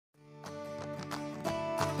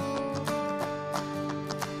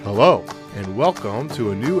Hello, and welcome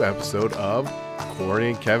to a new episode of Corey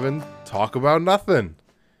and Kevin Talk About Nothing.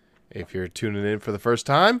 If you're tuning in for the first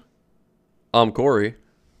time, I'm Corey.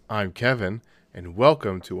 I'm Kevin, and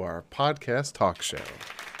welcome to our podcast talk show.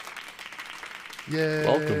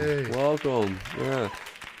 Yay! Welcome. Yeah.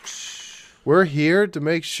 We're here to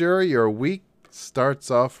make sure your week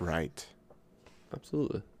starts off right.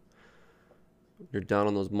 Absolutely. You're down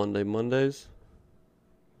on those Mondays.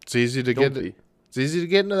 It's easy to Don't be. It's easy to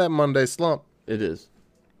get into that Monday slump. It is.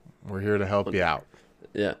 We're here to help you out.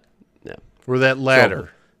 Yeah. We're that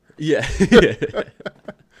ladder. Yeah.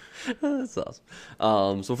 That's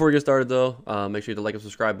awesome. So before we get started, though, make sure you hit the like and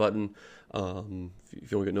subscribe button. If you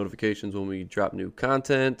want to get notifications when we drop new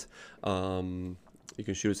content, you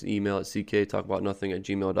can shoot us an email at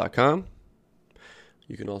cktalkaboutnothing@gmail.com.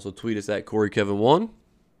 You can also tweet us at CoreyKevin1.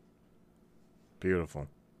 Beautiful.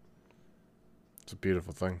 It's a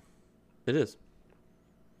beautiful thing. It is.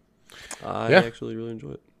 I actually really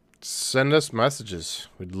enjoy it. Send us messages.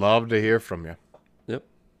 We'd love to hear from you. Yep.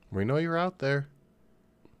 We know you're out there.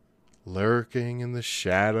 Lurking in the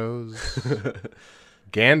shadows.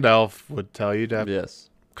 Gandalf would tell you to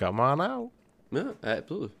come on out. Yeah,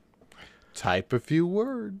 absolutely. Type a few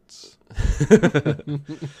words.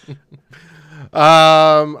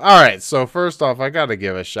 All right. So first off, I got to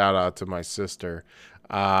give a shout out to my sister.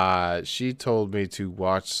 She told me to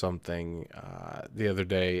watch something the other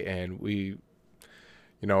day, and we,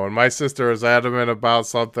 when my sister is adamant about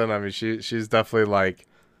something, I mean, she's definitely like,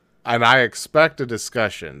 and I expect a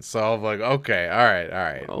discussion. So I'm like, okay, all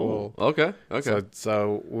right. Oh, okay.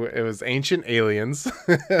 So it was Ancient Aliens.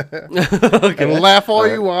 Okay. And laugh all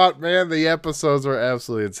you want, man. The episodes were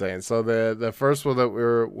absolutely insane. So the first one that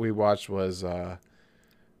we watched was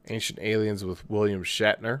Ancient Aliens with William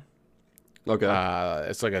Shatner. Okay.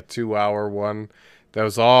 It's like a 2-hour one that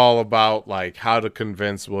was all about like how to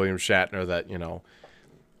convince William Shatner that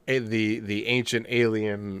the ancient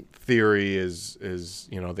alien theory is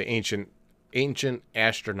the ancient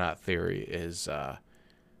astronaut theory is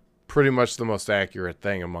pretty much the most accurate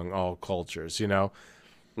thing among all cultures. Yeah.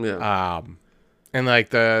 And like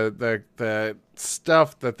the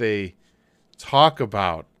stuff that they talk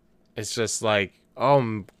about, it's just like,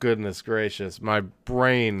 oh goodness gracious, my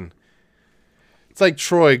brain. It's like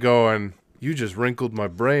Troy going, you just wrinkled my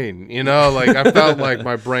brain. Like I felt like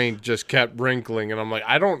my brain just kept wrinkling, and I'm like,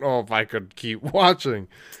 I don't know if I could keep watching.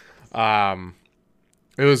 It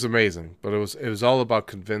was amazing, but it was all about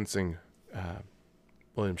convincing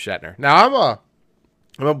William Shatner. Now I'm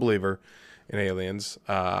a believer in aliens.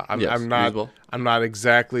 I'm not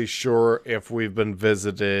exactly sure if we've been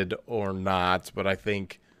visited or not, but I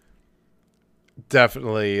think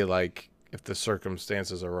definitely like, if the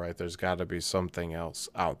circumstances are right, there's got to be something else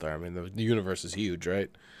out there. I mean, the universe is huge, right?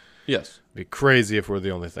 Yes. It'd be crazy if we're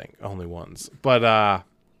the only ones. But I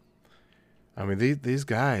mean, these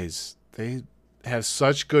guys, they have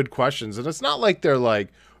such good questions, and it's not like they're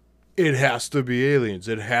like, it has to be aliens.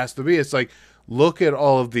 It has to be. It's like, look at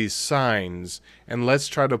all of these signs, and let's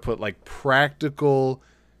try to put like practical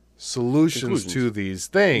solutions to these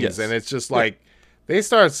things. Yes. And it's just like. They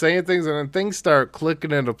start saying things, and then things start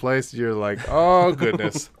clicking into place. You're like, oh,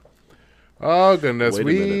 goodness. Oh, goodness.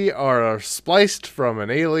 We are spliced from an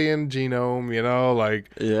alien genome,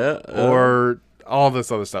 or all this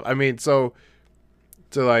other stuff. I mean, so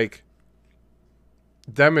to, like,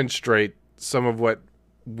 demonstrate some of what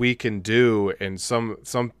we can do and some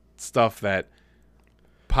stuff that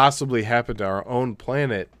possibly happened to our own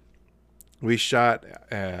planet, we shot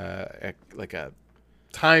like a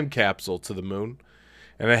time capsule to the moon.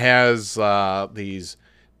 And it has these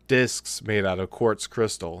discs made out of quartz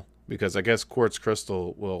crystal, because I guess quartz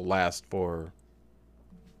crystal will last for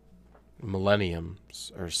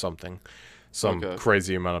millenniums or something,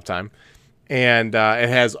 crazy amount of time. And it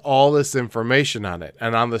has all this information on it.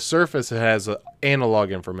 And on the surface, it has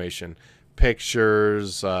analog information,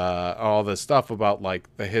 pictures, all this stuff about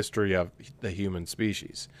like the history of the human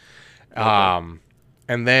species. Okay.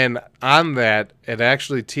 And then on that, it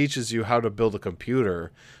actually teaches you how to build a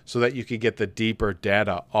computer so that you can get the deeper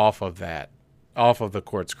data off of the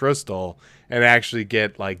quartz crystal, and actually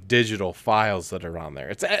get like digital files that are on there.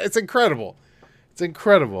 It's incredible. It's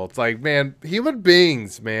incredible. It's like, man, human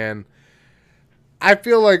beings, man. I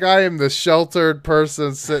feel like I am the sheltered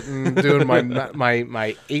person sitting doing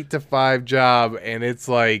my 8 to 5 job, and it's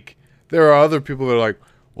like there are other people that are like,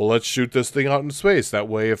 well, let's shoot this thing out in space. That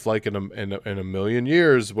way, if like in a million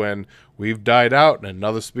years, when we've died out and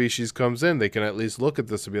another species comes in, they can at least look at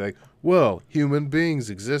this and be like, well, human beings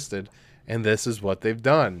existed, and this is what they've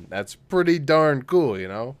done. That's pretty darn cool,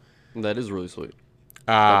 That is really sweet.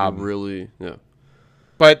 But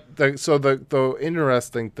But the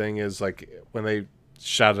interesting thing is, like, when they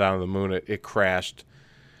shot it down to the moon, it crashed.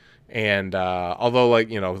 And although, like,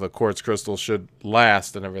 the quartz crystal should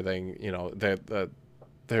last and everything,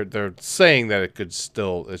 they're saying that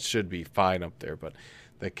it should be fine up there, but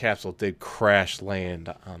the capsule did crash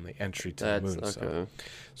land on the entry to the moon. Okay.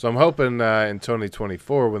 So I'm hoping in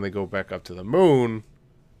 2024, when they go back up to the moon,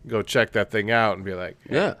 go check that thing out and be like,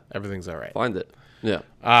 hey, everything's all right. Find it. Yeah.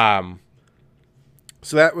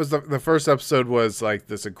 So that was the first episode, was like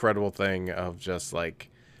this incredible thing of just like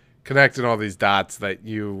connecting all these dots that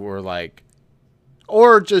you were like,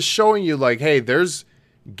 or just showing you like, hey, there's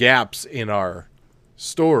gaps in our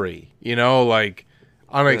story, like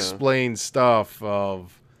unexplained stuff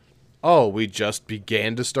of, oh, we just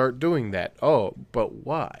began to start doing that. Oh, but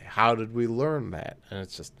why? How did we learn that? And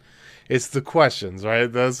it's the questions, right?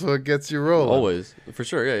 That's what gets you rolling. Always. For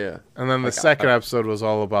sure. Yeah. And then the second episode was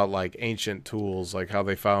all about like ancient tools, like how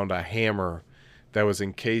they found a hammer that was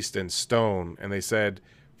encased in stone. And they said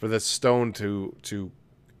for this stone to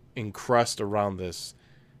encrust around this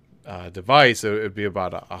device, it would be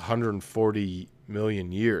about 140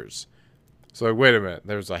 million years. So like, wait a minute,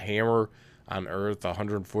 there's a hammer on Earth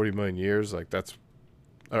 140 million years? Like, that's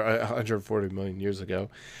 140 million years ago.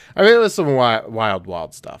 I mean, it was some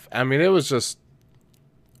wild stuff. I mean, it was just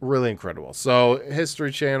really incredible. So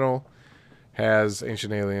History Channel has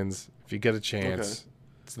Ancient Aliens. If you get a chance,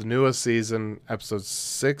 it's the newest season, episode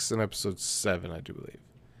 6 and episode 7, I do believe.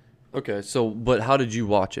 Okay, so but how did you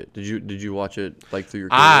watch it? Did you watch it like through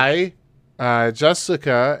your?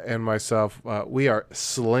 Jessica and myself, we are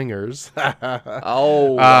slingers.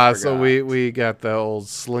 So we got the old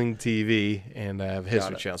Sling TV and have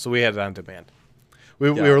History Channel, so we had it on demand. We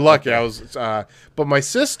were lucky. Okay. But my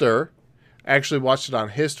sister actually watched it on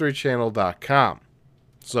HistoryChannel.com,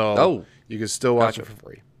 so you can still watch it for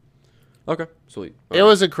free. Okay, sweet. It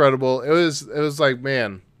was incredible. It was like,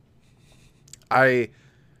 man, I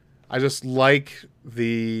just like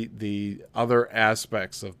the other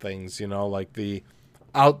aspects of things, like the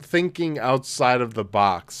thinking outside of the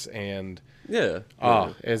box, and it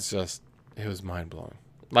was mind blowing.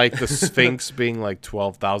 Like the Sphinx being like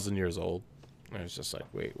 12,000 years old. I was just like,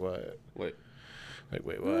 wait, what? Wait,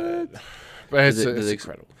 what? But it's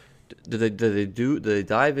incredible. Did they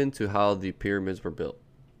dive into how the pyramids were built?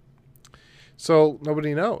 So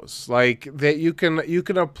nobody knows. Like that, you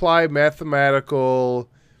can apply mathematical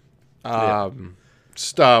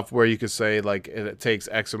stuff where you could say like it takes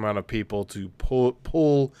X amount of people to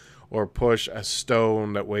pull or push a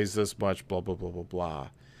stone that weighs this much, blah blah blah blah blah.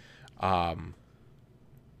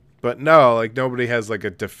 But no, like nobody has like a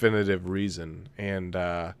definitive reason. And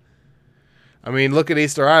I mean, look at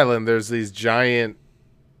Easter Island. There's these giant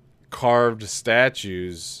carved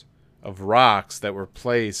statues of rocks that were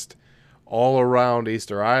placed all around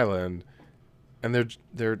Easter Island, and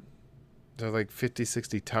they're like 50,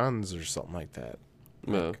 60 tons or something like that.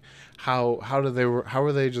 No. Like, how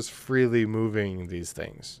are they just freely moving these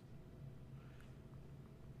things?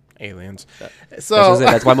 Aliens. So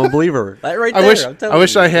that's why I'm a believer. Right there, I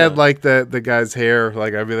wish I had like the guy's hair.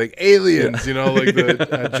 Like I'd be like aliens, like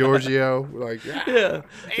the Giorgio. Like aliens.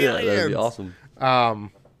 Yeah, that'd be awesome.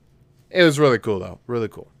 It was really cool though. Really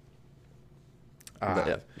cool. Got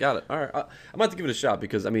it. All right, I'm about to give it a shot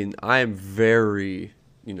because I mean I am very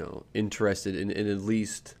interested in at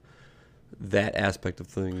least that aspect of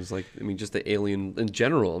things. Like, I mean, just the alien in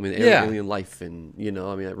general. I mean, alien life, and I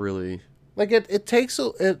mean, it really like it takes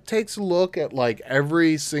a look at like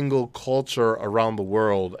every single culture around the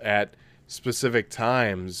world at specific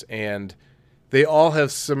times, and they all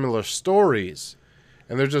have similar stories,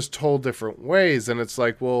 and they're just told different ways. And it's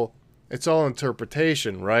like, well, it's all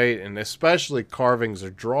interpretation, right? And especially carvings or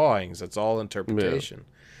drawings, it's all interpretation.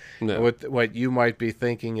 Yeah. What you might be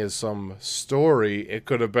thinking is some story, it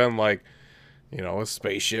could have been like, a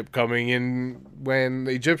spaceship coming in when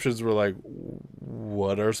the Egyptians were like,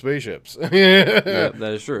 what are spaceships? Yeah,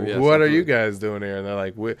 that is true. Yes, what are you guys doing here? And they're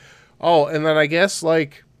like, and then I guess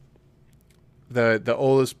like the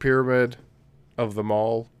oldest pyramid of them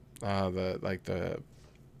all, I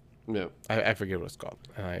forget what it's called,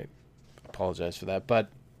 and I apologize for that,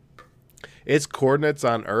 but its coordinates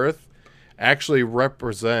on Earth actually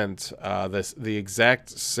represent the exact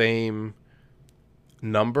same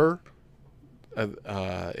number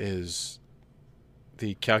is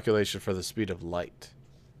the calculation for the speed of light.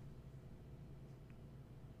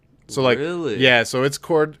 So like, really? Yeah, so its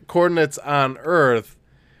coordinates on Earth,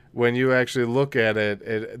 when you actually look at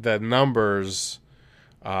it the numbers,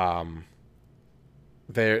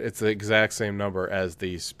 it's the exact same number as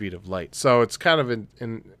the speed of light. So it's kind of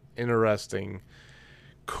an interesting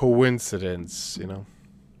coincidence,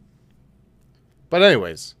 But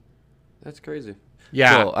anyways. That's crazy.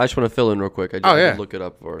 Yeah. So I just want to fill in real quick. I just look it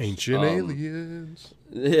up for us. Ancient aliens.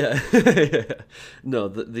 Yeah. No,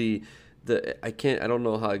 the I don't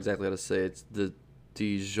know how to say it. It's the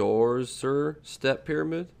Djorser step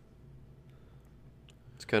pyramid.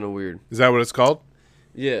 It's kind of weird. Is that what it's called?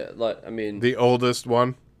 Yeah, the oldest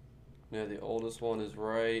one. Yeah, the oldest one is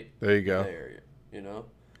right there. You go. There, you know.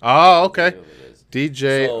 Oh, okay.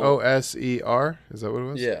 DJOSER. Is that what it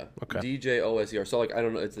was? Yeah. Okay. DJOSER. So I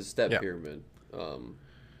don't know. It's a step pyramid.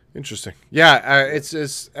 Interesting. Yeah,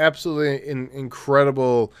 it's absolutely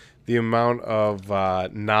incredible the amount of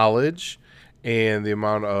knowledge and the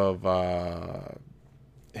amount of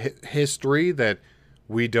history that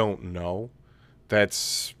we don't know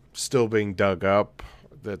that's still being dug up.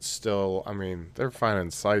 That's still, they're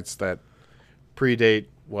finding sites that predate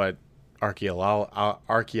what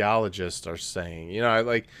archaeologists are saying.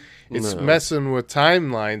 It's messing with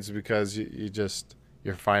timelines because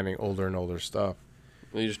you're finding older and older stuff.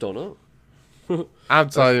 You just don't know. I'm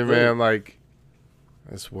telling you, man,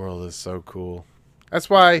 this world is so cool. That's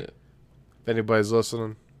why, if anybody's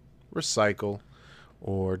listening, recycle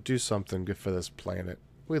or do something good for this planet.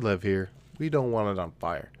 We live here. We don't want it on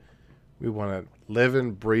fire. We want it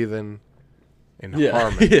living, breathing, in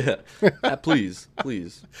harmony. Yeah. Please.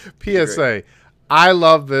 PSA, I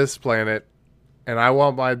love this planet, and I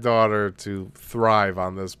want my daughter to thrive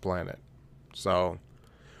on this planet. So,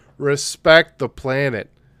 respect the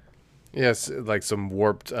planet. Yes, like some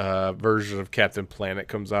warped version of Captain Planet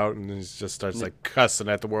comes out and he just starts cussing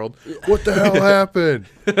at the world. What the hell happened?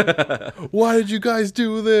 Why did you guys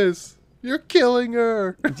do this? You're killing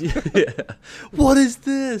her. Yeah. What is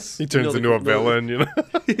this? He turns into a villain,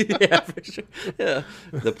 Yeah, for sure. Yeah.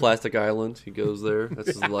 The Plastic Island. He goes there.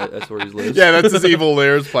 That's where he lives. Yeah, that's his evil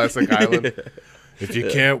lair, is Plastic Island. Yeah. If you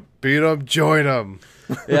can't beat him, join him.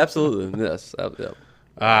 Yeah, absolutely. Yes.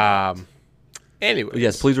 Yeah. Anyway.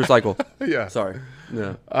 Yes, please recycle. Yeah. Sorry.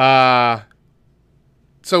 Yeah.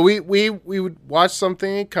 So we would watch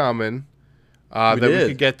something in common that we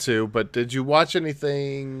could get to, but did you watch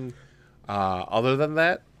anything other than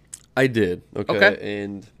that? I did. Okay.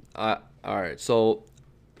 And all right. So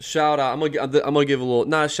shout out. I'm gonna give a little,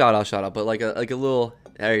 not a shout out, but like a little.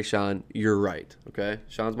 Hey, Sean, you're right. Okay.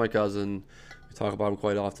 Sean's my cousin. We talk about him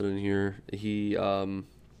quite often in here. He, I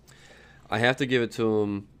have to give it to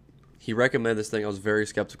him. He recommended this thing. I was very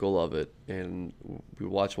skeptical of it, and we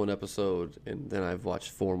watched one episode, and then I've watched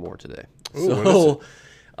 4 more today. Ooh,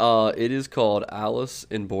 it is called Alice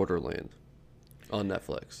in Borderland on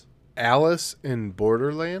Netflix. Alice in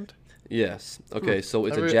Borderland? Yes. Okay, so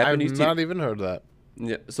it's a Japanese. I've not even heard of that.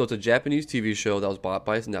 Yeah, so it's a Japanese TV show that was bought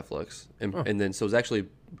by Netflix, and then so it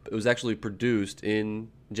was actually produced in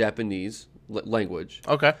Japanese language.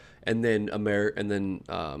 Okay. And then American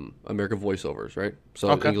voiceovers, right?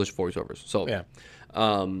 So English voiceovers. So yeah.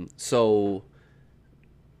 All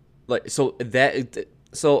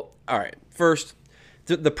right. First,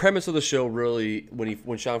 the premise of the show really,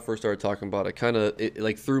 when Sean first started talking about it,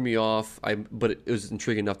 it threw me off. But it was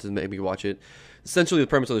intriguing enough to make me watch it. Essentially, the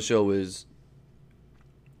premise of the show is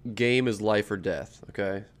game is life or death.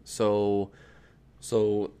 Okay. So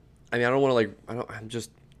I don't want to I'm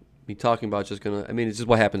just. Me talking about just gonna. It's just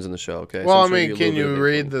what happens in the show. Okay. Well, can you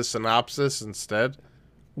read the synopsis instead?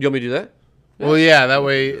 You want me to do that? Yeah. Well, yeah. That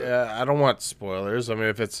way, I don't want spoilers.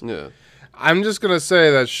 If it's, I'm just gonna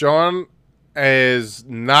say that Sean has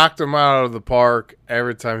knocked him out of the park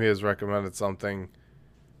every time he has recommended something.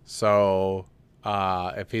 So,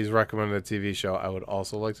 if he's recommended a TV show, I would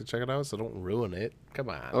also like to check it out. So don't ruin it. Come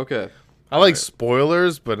on. Okay. I like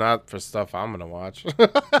spoilers, but not for stuff I'm gonna watch.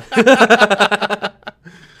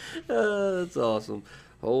 That's awesome.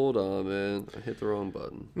 Hold on, man. I hit the wrong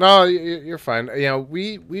button. No, you're fine.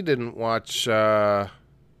 We didn't watch. I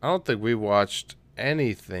don't think we watched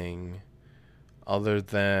anything other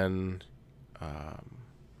than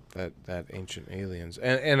that Ancient Aliens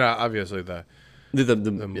and obviously the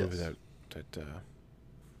movie that.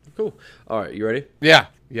 Cool. All right, you ready? Yeah.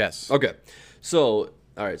 Yes. Okay. So.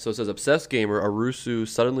 All right, so it says, obsessed gamer Arusu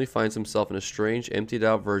suddenly finds himself in a strange,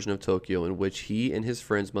 emptied-out version of Tokyo in which he and his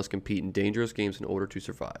friends must compete in dangerous games in order to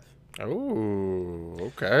survive. Oh,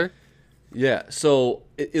 okay. Yeah, so,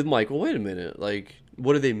 Mike, well, wait a minute.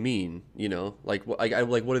 What do they mean, what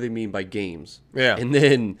do they mean by games? Yeah. And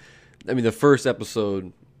then, the first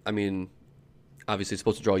episode, obviously it's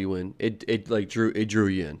supposed to draw you in. It drew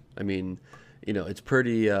you in. It's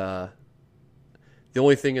pretty... The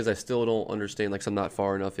only thing is, I still don't understand. I'm not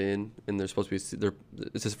far enough in, and there's supposed to be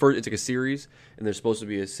it's like a series, and there's supposed to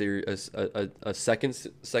be a second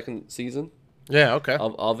season. Yeah. Okay.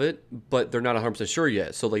 Of it, but they're not 100% sure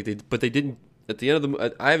yet. So they didn't at the end of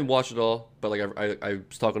the, I haven't watched it all, but like I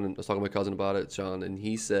was talking to my cousin about it, Sean, and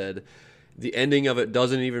he said the ending of it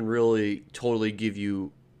doesn't even really totally give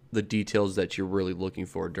you the details that you're really looking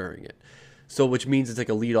for during it. So, which means it's like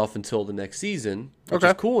a lead off until the next season, which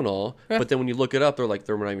is cool and all. Yeah. But then when you look it up, they're not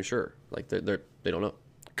even sure. Like they don't know.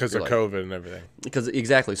 Because of COVID and everything. Because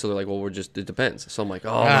exactly. So they're like, well, it depends. So I'm like,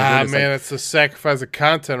 oh, my goodness, man, it's the sacrifice of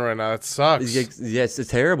content right now. It sucks. Yeah, it's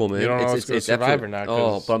terrible, man. You don't know it's going to survive or not.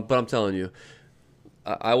 Oh, but I'm telling you,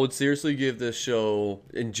 I would seriously give this show,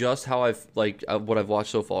 in just how what I've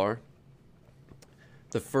watched so far,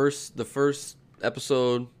 the first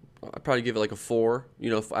episode, I'd probably give it like a 4,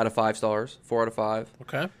 out of 5 stars, 4 out of 5.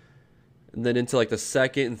 Okay. And then into like the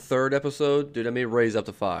second and third episode, dude, I may raise up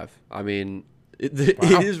to 5. I mean,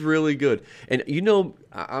 it is really good. And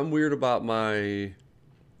I'm weird about my,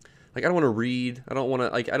 like, I don't want to read. I don't want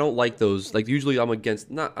to, I don't like those. Like, usually I'm against,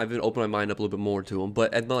 I've been opening my mind up a little bit more to them.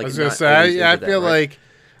 But I was going to say, I feel like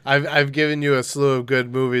I've given you a slew of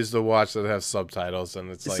good movies to watch that have subtitles, and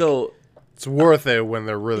it's like, it's worth it when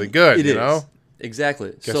they're really good, it you know? Is. Exactly.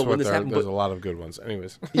 Guess so what? when this happened, there's a lot of good ones.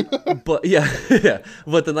 Anyways. But yeah.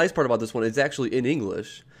 But the nice part about this one is actually in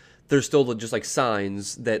English. There's still just like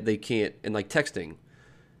signs that they can't, and like texting. I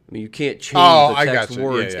mean, you can't change the text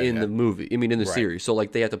words in the movie. I mean, in the series. So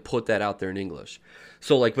like they have to put that out there in English.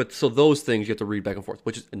 So like, so those things you have to read back and forth,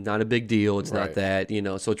 which is not a big deal. It's not that,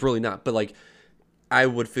 so it's really not. But like, I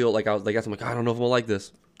would feel like I'm like, I don't know if I'm gonna like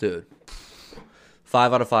this, dude.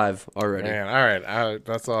 5 out of 5 already. Man, all right,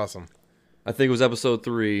 that's awesome. I think it was episode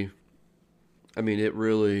 3. I mean, it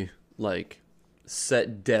really like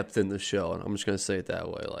set depth in the show, and I'm just gonna say it that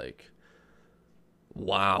way. Like,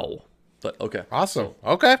 wow. But okay, awesome.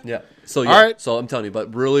 So, okay, yeah. So yeah, all right. So I'm telling you,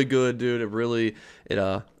 but really good, dude.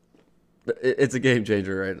 It's a game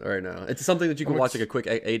changer right now. It's something that you can watch like a quick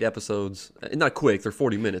 8 episodes. Not quick; they're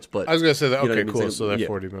 40 minutes. But I was gonna say that. Okay, cool. So they're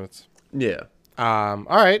 40 minutes. Yeah. All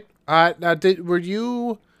right. Now, were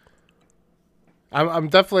you? I'm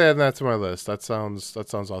definitely adding that to my list. That sounds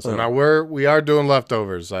awesome. Now we are doing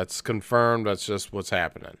leftovers. That's confirmed. That's just what's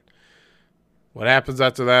happening. What happens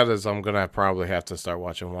after that is I'm gonna probably have to start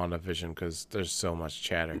watching WandaVision because there's so much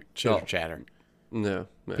chatter. Yeah.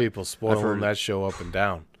 People spoiling that show up and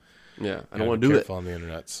down. Yeah, I don't want to do it on the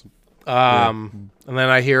internet. And then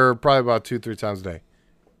I hear probably about 2-3 times a day.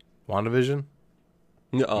 WandaVision?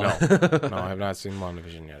 No, I have not seen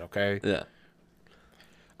WandaVision yet. Okay. Yeah.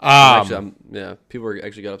 People are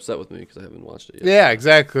actually got upset with me because I haven't watched it yet. Yeah,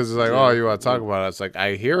 exactly. Because it's like, oh, you want to talk about it? It's like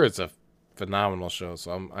I hear it's a phenomenal show,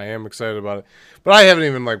 so I am excited about it. But I haven't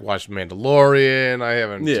even like watched Mandalorian. I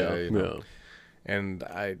haven't. And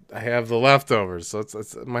I have the leftovers, so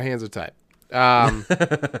it's my hands are tied.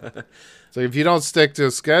 So if you don't stick to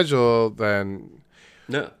a schedule, then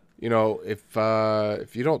if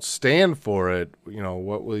you don't stand for it,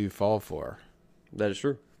 what will you fall for? That is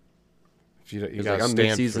true. If you gotta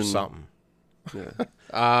stand for something. Yeah.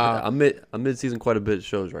 I'm mid-season quite a bit of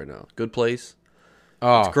shows right now. Good Place.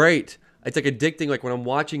 Oh, it's great. It's like addicting. Like when I'm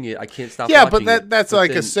watching it, I can't stop. Yeah, but that's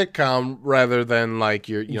like a sitcom rather than like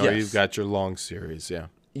you've got your long series. Yeah.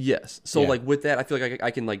 Yes. So like with that, I feel like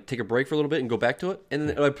I can like take a break for a little bit and go back to it, and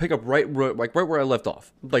then I pick up right where I left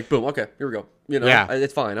off. Like boom, okay, here we go.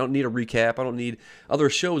 It's fine. I don't need a recap. I don't need other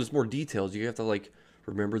shows. It's more details. You have to like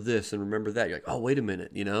remember this and remember that. You're like, oh wait a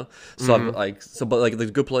minute, So I'm like, but like the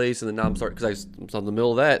Good Place, and then now I'm starting because I was in the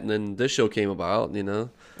middle of that, and then this show came about. Oh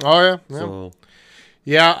yeah. So.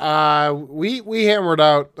 Yeah, we hammered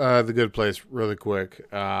out The Good Place really quick,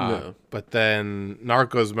 but then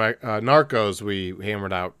Narcos we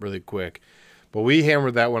hammered out really quick, but we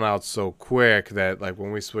hammered that one out so quick that like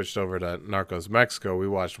when we switched over to Narcos Mexico, we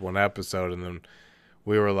watched one episode and then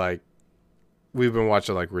we were like, we've been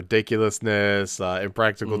watching like Ridiculousness,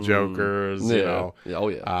 Impractical Jokers,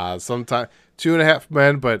 sometimes 2.5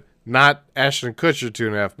 Men, but not Ashton Kutcher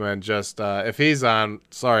 2.5 Men. Just if he's on,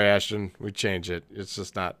 sorry Ashton, we change it. It's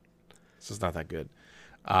just not that good.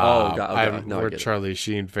 We're Charlie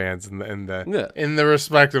Sheen fans in the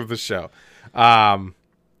respect of the show.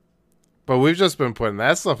 But we've just been putting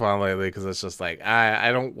that stuff on lately because it's just like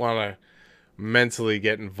I don't want to mentally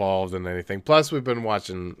get involved in anything. Plus we've been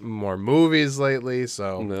watching more movies lately,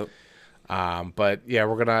 so. Nope. But yeah,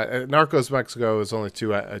 we're gonna Narcos Mexico is only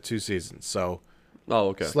two seasons, so. Oh,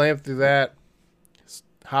 okay. Slam through that,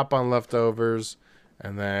 hop on leftovers,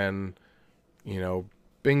 and then,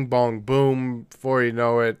 bing bong boom. Before you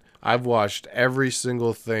know it, I've watched every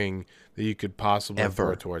single thing that you could possibly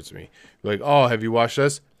throw towards me. Like, oh, have you watched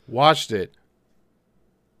this? Watched it.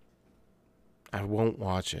 I won't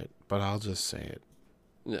watch it, but I'll just say it.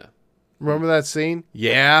 Yeah. Remember that scene?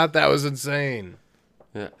 Yeah, that was insane.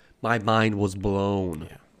 Yeah. My mind was blown.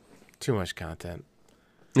 Yeah. Too much content.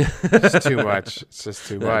 It's too much. It's just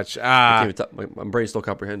too much. I can't even my brain's still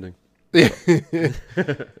comprehending. There's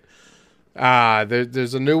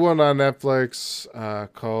a new one on Netflix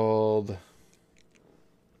called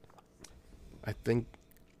I think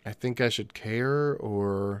I Should Care,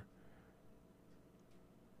 or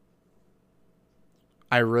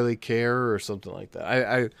I Really Care, or something like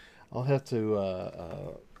that. I'll have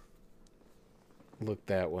to look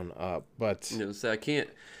that one up. But I can't.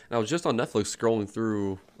 And I was just on Netflix scrolling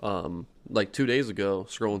through like 2 days ago,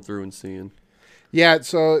 scrolling through and seeing. Yeah,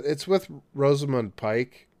 so it's with Rosamund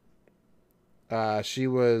Pike. She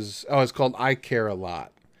was it's called I Care a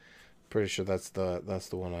Lot. Pretty sure that's the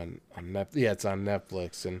one on Netflix. Yeah, it's on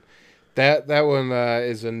Netflix, and that one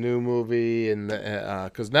is a new movie, and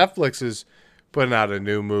because Netflix is putting out a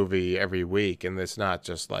new movie every week, and it's not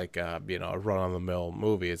just like a run of the mill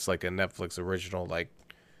movie. It's like a Netflix original, like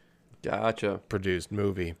Gotcha. produced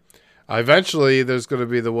movie. Eventually, there's going to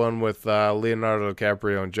be the one with Leonardo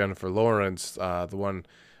DiCaprio and Jennifer Lawrence, the one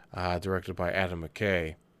directed by Adam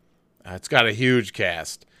McKay. It's got a huge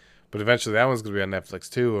cast, but eventually that one's going to be on Netflix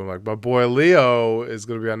too. I'm like, my boy Leo is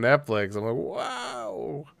going to be on Netflix. I'm like,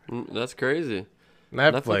 wow. That's crazy.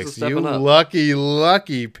 Netflix you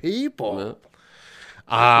lucky people.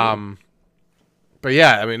 Yeah. But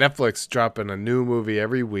yeah, I mean, Netflix dropping a new movie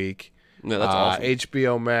every week. Yeah, that's awesome.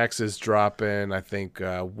 HBO Max is dropping, I think,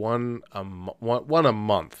 one a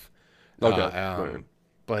month. Okay. Right.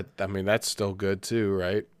 But I mean, that's still good too,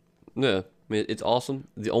 right? Yeah, I mean, it's awesome.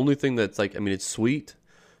 The only thing that's like, I mean, it's sweet,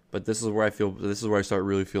 but this is where I start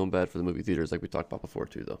really feeling bad for the movie theaters, like we talked about before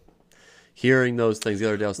too, though. Hearing those things the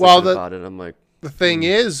other day, I was thinking about it. I'm like, the thing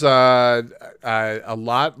is, a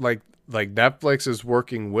lot like Netflix is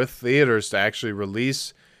working with theaters to actually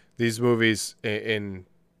release these movies in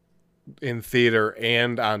theater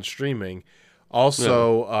and on streaming.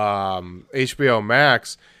 Also, HBO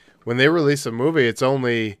Max, when they release a movie, it's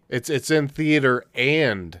in theater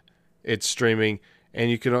and it's streaming, and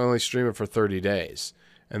you can only stream it for 30 days,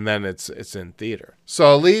 and then it's in theater.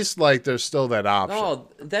 So at least like there's still that option. Oh,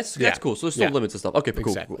 that's cool. So there's still limits and stuff. Okay, cool.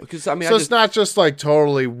 Exactly. Cool. Because I mean, it's not just like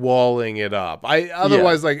totally walling it up.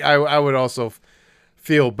 Otherwise, like I would also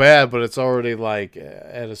feel bad, but it's already like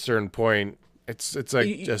at a certain point. It's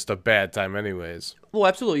like just a bad time, anyways. Well,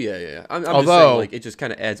 absolutely, yeah. I'm just saying, like, it just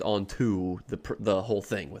kind of adds on to the whole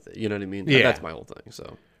thing with it. You know what I mean? Yeah, that's my whole thing.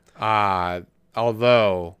 So,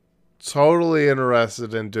 although totally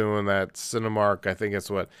interested in doing that Cinemark. I think it's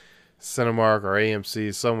Cinemark or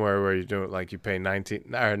AMC somewhere where you do it like you pay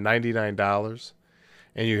 $99,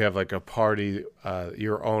 and you have like a party,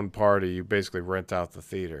 your own party. You basically rent out the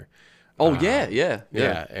theater. Oh, yeah.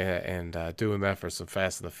 And doing that for some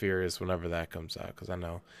Fast and the Furious whenever that comes out, because I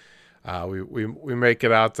know we make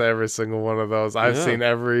it out to every single one of those. I've seen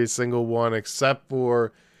every single one except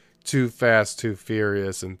for Too Fast, Too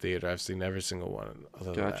Furious in theater. I've seen every single one.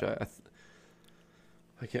 Gotcha.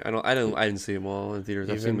 I didn't see them all in theaters.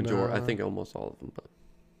 I've seen majority. I think almost all of them, but.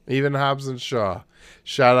 Even Hobbs and Shaw.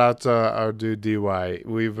 Shout out to our dude DY.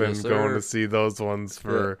 We've been going to see those ones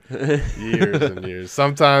for years and years.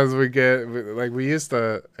 Sometimes we used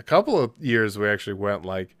to, a couple of years we actually went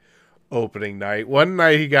like opening night. One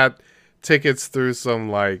night he got tickets through some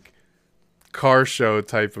like car show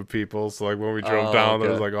type of people. So like when we drove down, there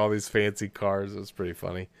was like all these fancy cars. It was pretty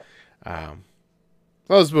funny.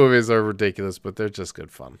 Those movies are ridiculous, but they're just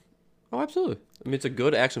good fun. Oh, absolutely. I mean, it's a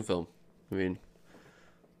good action film. I mean...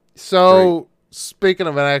 So, speaking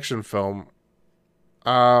of an action film,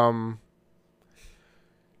 I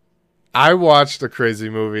watched a crazy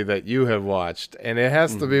movie that you have watched, and it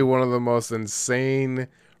has to be one of the most insane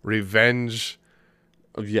revenge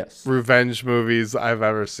movies I've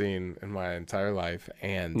ever seen in my entire life.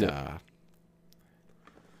 And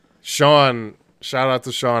Sean, shout out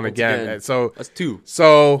to Sean again. So that's two.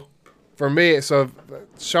 So for me,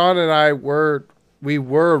 Sean and I we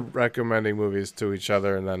were recommending movies to each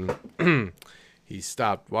other, and then he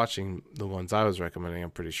stopped watching the ones I was recommending,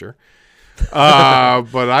 I'm pretty sure.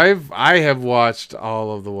 But I have watched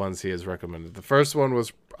all of the ones he has recommended. The first one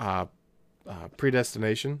was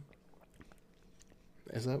Predestination.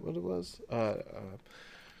 Is that what it was?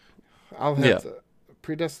 I'll have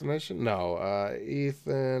Predestination? No.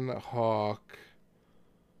 Ethan Hawke.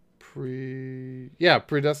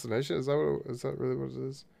 Predestination. Is that really what it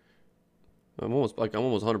is? I'm almost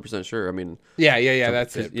 100% sure. I mean, yeah,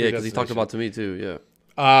 that's it. Yeah, because he talked about it to me too. Yeah.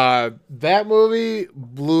 That movie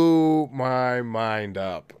blew my mind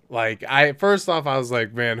up. Like, first off, I was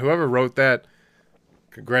like, man, whoever wrote that,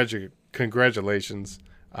 congratulations.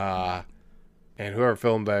 And And whoever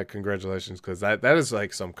filmed that, congratulations, because that is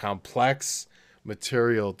like some complex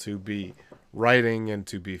material to be writing and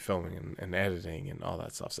to be filming and editing and all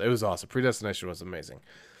that stuff. So it was awesome. Predestination was amazing.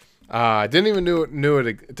 I didn't even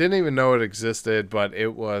didn't even know it existed, but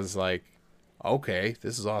it was like, okay,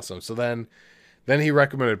 this is awesome. So then he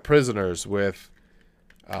recommended Prisoners with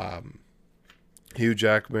Hugh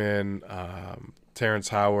Jackman, Terrence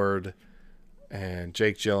Howard, and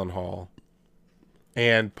Jake Gyllenhaal,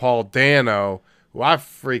 and Paul Dano, who I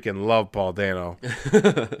freaking love. Paul Dano.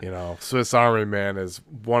 Swiss Army Man is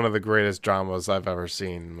one of the greatest dramas I've ever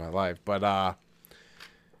seen in my life. But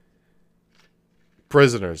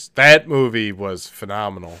Prisoners, that movie was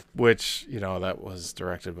phenomenal, which, that was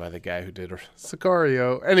directed by the guy who did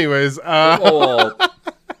Sicario. Anyways,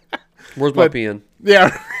 where's my pen?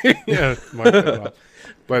 Yeah, yeah.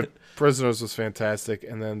 But Prisoners was fantastic.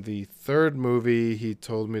 And then the third movie he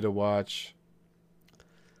told me to watch.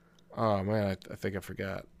 Oh man, I think I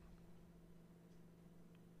forgot.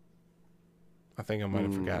 I think I might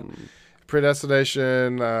have forgotten.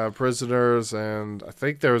 Predestination, Prisoners, and I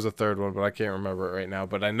think there was a third one, but I can't remember it right now.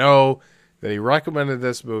 But I know that he recommended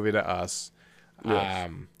this movie to us,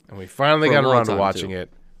 and we finally got around to watching it.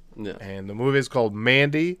 Yeah. And the movie is called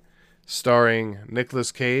Mandy, starring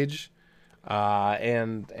Nicolas Cage,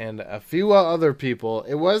 and a few other people.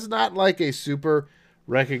 It was not like a super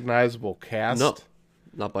recognizable cast. No,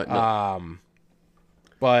 not by. No.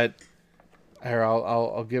 But here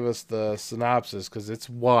I'll give us the synopsis because it's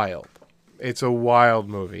wild. It's a wild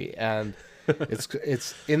movie, and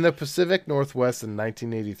it's in the Pacific Northwest in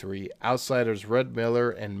 1983. Outsiders Red Miller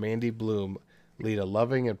and Mandy Bloom lead a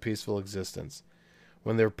loving and peaceful existence.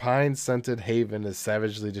 When their pine-scented haven is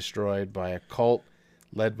savagely destroyed by a cult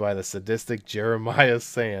led by the sadistic Jeremiah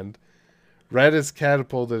Sand, Red is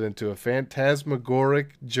catapulted into a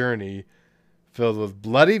phantasmagoric journey filled with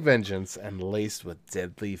bloody vengeance and laced with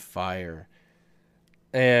deadly fire.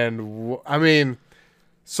 And,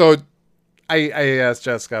 so I asked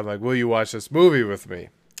Jessica, I'm like, will you watch this movie with me?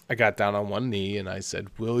 I got down on one knee and I said,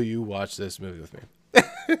 will you watch this movie with me?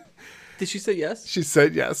 Did she say yes? She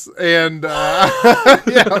said yes. And,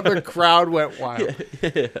 the crowd went wild.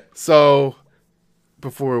 Yeah. So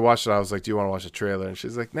before we watched it, I was like, do you want to watch a trailer? And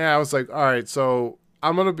she's like, nah. I was like, all right, so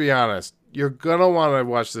I'm going to be honest. You're going to want to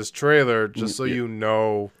watch this trailer just so you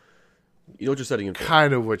know what you're setting in for.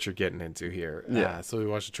 Kind of what you're getting into here. Yeah. So we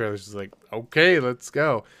watched the trailer. She's like, okay, let's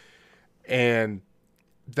go. And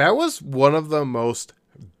that was one of the most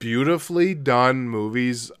beautifully done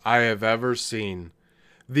movies I have ever seen.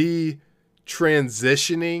 The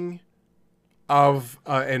transitioning of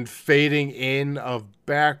and fading in of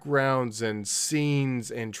backgrounds and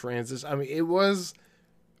scenes and transitions. It was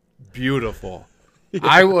beautiful. Yeah.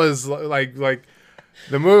 I was like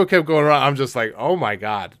the movie kept going around. I'm just like, oh my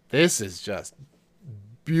God, this is just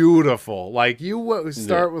beautiful. Like you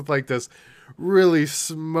start with like this really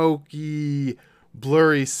smoky,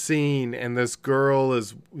 blurry scene, and this girl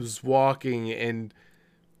is walking, and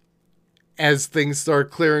as things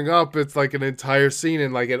start clearing up, it's like an entire scene,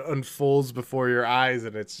 and like it unfolds before your eyes,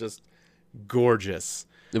 and it's just gorgeous.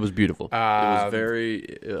 It was beautiful. It was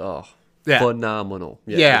very phenomenal.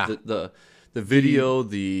 Yeah. The video,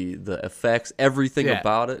 the effects, everything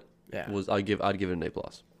about it was I'd give it an A+.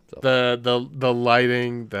 So. The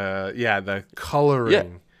lighting, the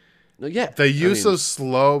coloring. Yeah. The use of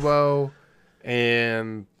slow-mo,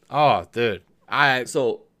 and dude. I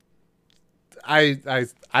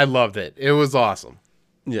loved it. It was awesome.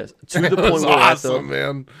 Yes. To the point where awesome,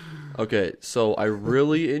 man. Okay, so I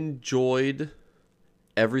really enjoyed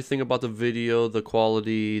everything about the video, the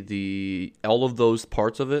quality, all of those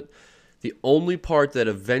parts of it. The only part that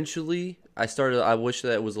eventually I wish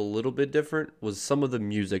that it was a little bit different was some of the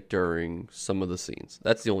music during some of the scenes.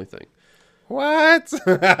 That's the only thing. What?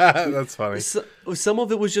 That's funny. Some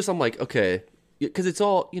of it was just, I'm like, okay, because it's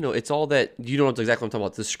all that, you know exactly what I'm talking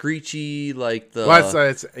about. The screechy, like the. Well,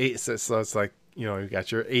 so it's like, you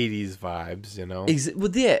got your 80s vibes,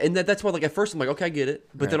 Well, yeah, and that's why, like, at first I'm like, okay, I get it,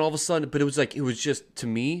 but then all of a sudden, it was just, to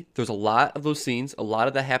me, there's a lot of those scenes, a lot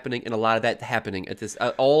of that happening, and a lot of that happening at this,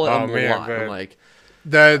 all a lot. I'm like,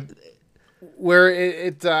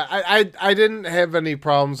 I didn't have any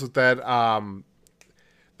problems with that.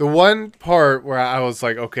 The one part where I was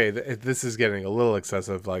like, okay, this is getting a little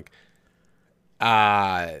excessive. Like,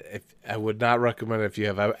 if I would not recommend it if you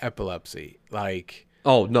have epilepsy. Like,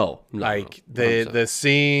 oh no, like the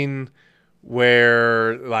scene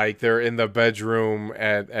where like they're in the bedroom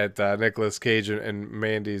at Nicolas Cage and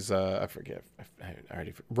Mandy's I forget, I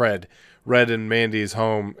already Red and Mandy's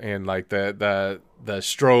home, and like the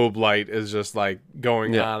strobe light is just like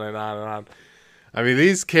going on and on and I mean,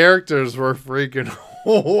 these characters were freaking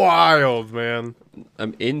wild, man.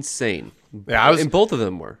 I'm insane. Yeah, and both of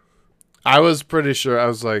them were. I was pretty sure. I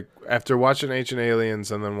was like, after watching Ancient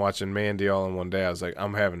Aliens and then watching Mandy all in one day, I was like,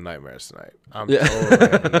 I'm having nightmares tonight. I'm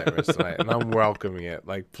totally having nightmares tonight, and I'm welcoming it.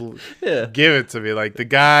 Like, give it to me. Like the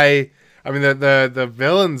guy. I mean, the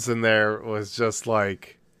villains in there was just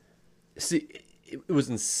like. See, it was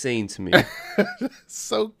insane to me.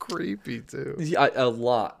 So creepy too. Yeah, a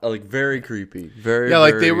lot, like very creepy. Very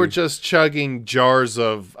like they were just chugging jars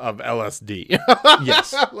of LSD.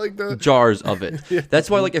 Yes, like the jars of it. That's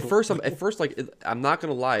why, like at first, like I'm not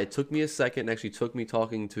gonna lie, it took me a second. It actually took me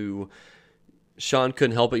talking to Sean.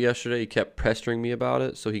 Couldn't help it yesterday. He kept pestering me about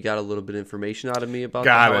it, so he got a little bit of information out of me about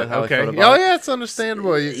how okay. I felt about it. It's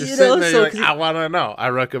understandable. You're sitting there, you're like, I want to know. I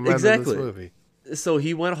recommend this movie. So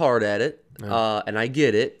he went hard at it, and I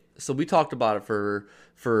get it. So we talked about it for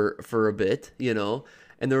a bit,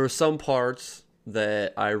 and there were some parts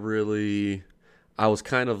that I was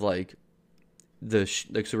kind of like so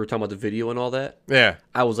we were talking about the video and all that. Yeah,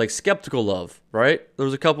 I was like skeptical of, right? There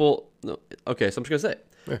was a couple. Okay, so I'm just gonna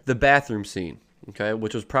say the bathroom scene, okay,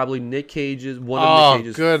 which was probably Nick Cage's one of Nick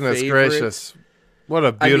Cage's goodness favorite. Gracious. What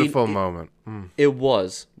a beautiful moment. It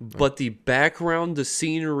was. But the background, the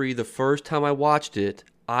scenery, the first time I watched it,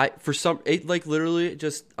 I'm just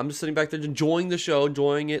sitting back there enjoying the show,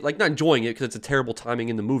 enjoying it. Like, not enjoying it because it's a terrible timing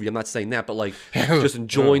in the movie. I'm not saying that, but like just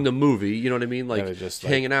enjoying the movie. You know what I mean? Like just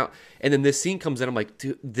hanging out. And then this scene comes in. I'm like,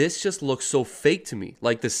 dude, this just looks so fake to me.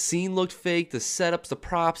 Like the scene looked fake, the setups, the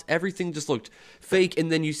props, everything just looked fake. And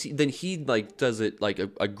then he like does it like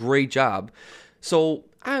a great job. So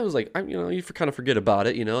I was like, you kind of forget about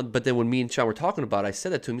it, But then when me and Sean were talking about it, I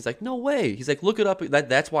said that to him. He's like, no way. He's like, look it up.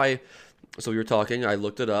 That's why. So we were talking. I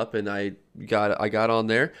looked it up and I got on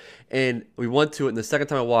there, and we went to it. And the second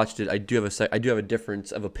time I watched it, I do have a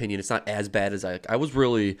difference of opinion. It's not as bad as I was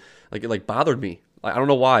really like. It like bothered me. Like, I don't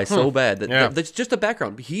know why so bad. That's just the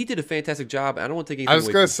background. He did a fantastic job. I don't want to take anything. I was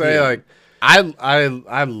gonna say like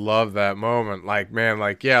I love that moment. Like man,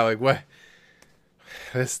 like yeah, like what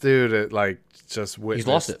this dude just witnessed he's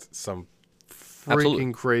lost it. Some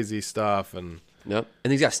freaking crazy stuff and yep.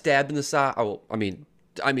 And he's got stabbed in the side. Oh, I mean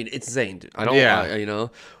it's insane, dude. I don't wow.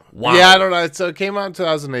 Yeah, I don't know. So it came out in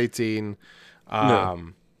 2018. All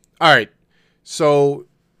right. So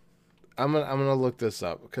I'm gonna look this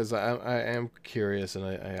up because I am curious and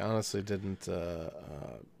I honestly didn't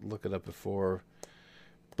look it up before.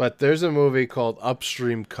 But there's a movie called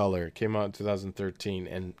Upstream Color. It came out in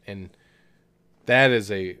 2013 and that is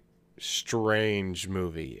a strange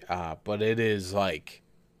movie, but it is like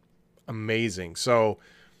amazing. So,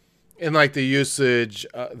 in like the usage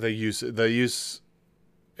of I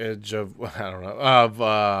don't know of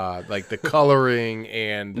like the coloring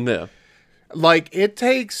and like it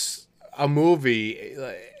takes a movie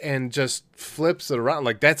and just flips it around.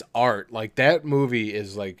 Like that's art. Like that movie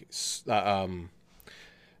is like so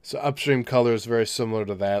Upstream Color is very similar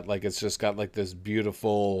to that. Like it's just got like this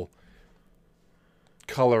beautiful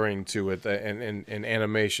coloring to it and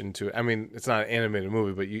animation to it. I mean, it's not an animated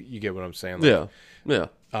movie, but you get what I'm saying. Like, yeah.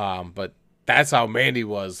 But that's how Mandy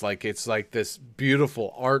was. Like it's like this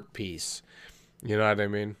beautiful art piece. You know what I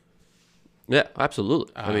mean? Yeah,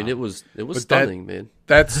 absolutely. I mean, it was stunning, man.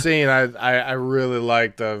 That scene I really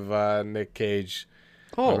liked of Nick Cage.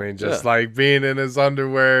 Oh, I mean, just like being in his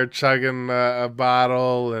underwear, chugging a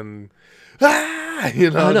bottle, and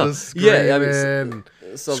just screaming,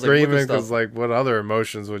 screaming because like, what other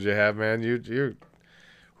emotions would you have, man? You're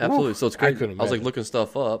absolutely. So it's great. I was like looking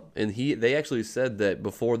stuff up, and they actually said that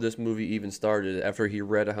before this movie even started, after he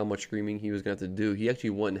read how much screaming he was going to have to do, he actually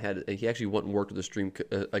went and worked with a scream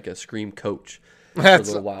coach that's,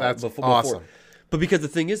 for a little while. That's awesome. But because the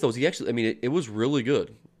thing is, though, it was really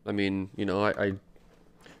good. I mean, I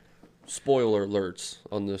spoiler alerts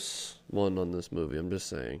on this movie. I'm just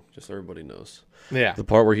saying, just so everybody knows. Yeah. The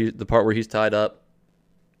part where he's tied up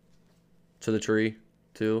to the tree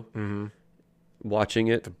too. Mm-hmm. Watching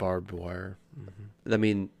it, the barbed wire. Mm-hmm. I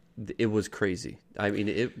mean, it was crazy. I mean,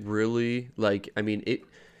 it really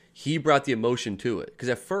he brought the emotion to it. Because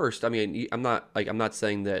at first, I mean, I'm not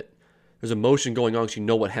saying that there's emotion going on because you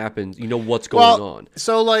know what happens, you know what's going on.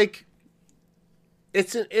 So like,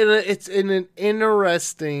 it's in an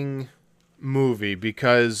interesting movie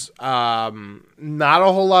because not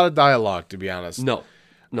a whole lot of dialogue, to be honest. No.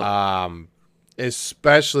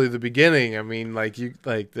 Especially the beginning. I mean, like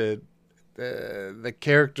the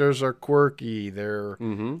characters are quirky. They're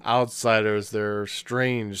outsiders. They're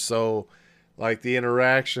strange. So, like the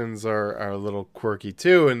interactions are a little quirky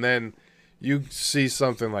too. And then you see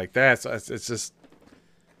something like that. So it's just,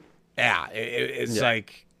 it's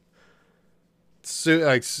like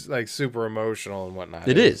like super emotional and whatnot.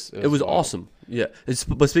 It is. It was wild. awesome. Yeah.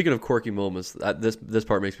 But speaking of quirky moments, this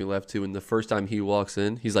part makes me laugh too. And the first time he walks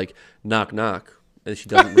in, he's like, knock, knock. And she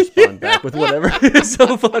doesn't respond back with whatever. It's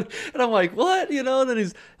so funny. And I'm like, what? You know, and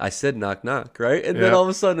then I said knock, knock, right? And then all of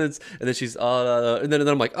a sudden and then she's, and then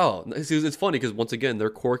I'm like, oh, it's funny because once again,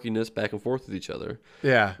 their quirkiness back and forth with each other.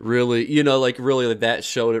 Yeah. Really, really that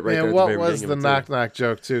showed it right there. What was the knock, knock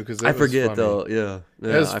joke too? Because I forget though. Yeah.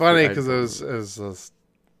 It was funny because it was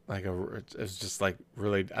like it was just like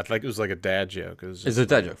really, I think it was like a dad joke. It's a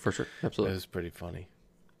dad joke for sure. Absolutely. It was pretty funny.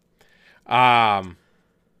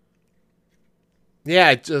 Yeah,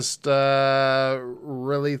 I just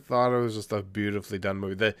really thought it was just a beautifully done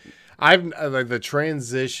movie. Like the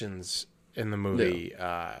transitions in the movie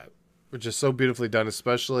were just so beautifully done,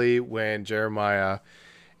 especially when Jeremiah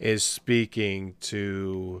is speaking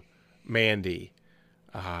to Mandy.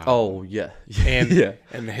 Oh yeah, and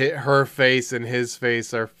and her face and his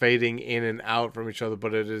face are fading in and out from each other,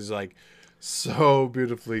 but it is like so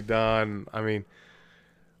beautifully done. I mean.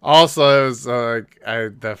 Also, it was like I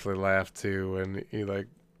definitely laughed too when he like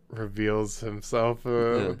reveals himself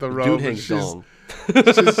with the robe. Dude hangs dong.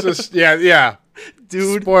 She's just yeah.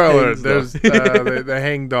 Dude, spoiler. There's the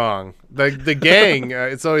hang dong. The gang.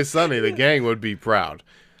 It's Always Sunny. The gang would be proud.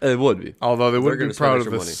 It would be, although they wouldn't be proud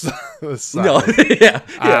of the son. No,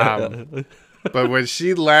 yeah. But when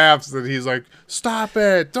she laughs and he's like, "Stop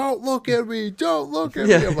it! Don't look at me! Don't look at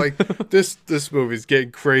me!" I'm like, "This movie's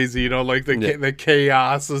getting crazy." You know, like the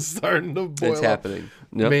chaos is starting to boil. It's happening.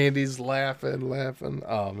 Yep. Mandy's laughing.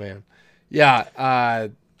 Oh man, yeah.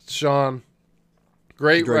 Sean,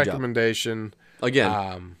 great recommendation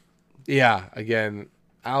job. Again. Again.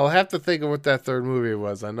 I'll have to think of what that third movie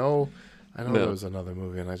was. I know there was another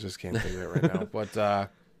movie, and I just can't think of it right now.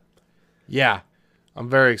 But yeah. I'm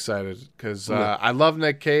very excited because I love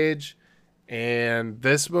Nick Cage, and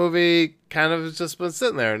this movie kind of has just been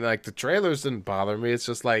sitting there, and like the trailers didn't bother me. It's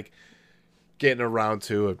just like getting around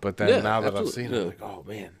to it. But then now that I've seen it, I'm like, oh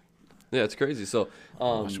man, yeah, it's crazy. So,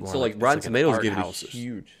 like Rotten Tomatoes gave it a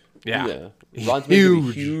huge, Rotten Tomatoes gave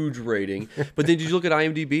a huge rating. But then did you look at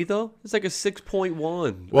IMDb though? It's like a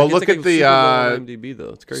 6.1. Well, look at the IMDb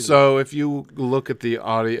though. It's crazy. So if you look at the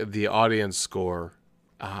audience score.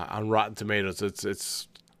 On Rotten Tomatoes, it's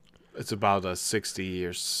about a 60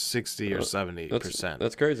 or 70%.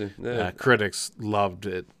 That's crazy. Yeah. Critics loved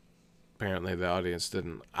it. Apparently, the audience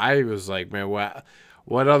didn't. I was like, man,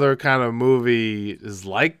 what other kind of movie is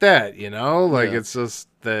like that? You know, like it's just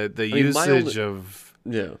the usage of.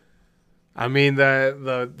 Yeah. I mean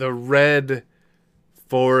the red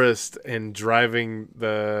forest and driving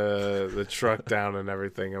the truck down and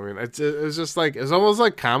everything. I mean, it was just like it's almost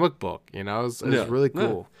like comic book, you know. It's really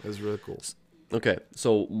cool. It was really cool. Okay,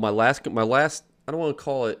 so my last, I don't want to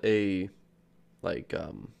call it a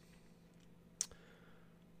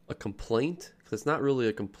complaint because it's not really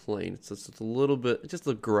a complaint. It's just a little bit, just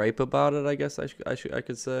a gripe about it, I guess I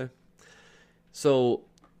could say. So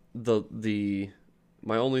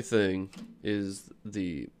my only thing is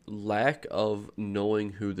the lack of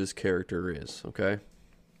knowing who this character is, okay?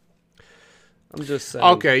 I'm just saying.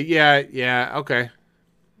 Okay, yeah, okay.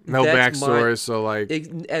 No backstory, so like...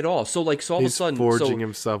 At all. So like, all of a sudden... He's forging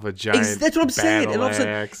himself a giant that's what I'm saying. And all of a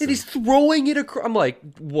sudden, axe and he's throwing it across... I'm like,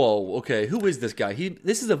 whoa, okay, who is this guy?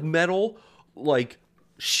 This is a metal, like,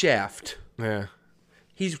 shaft. Yeah.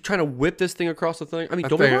 He's trying to whip this thing across the thing. I mean,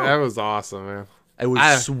 don't get me wrong. That was awesome, man. It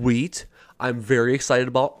was sweet. I'm very excited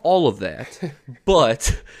about all of that,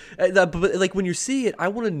 but like when you see it, I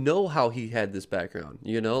want to know how he had this background.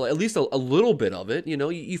 You know, at least a little bit of it. You know,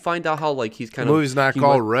 you find out how like he's kind of. The movie's not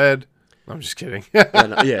called Red. I'm just kidding.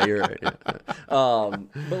 Yeah, you're right. Yeah.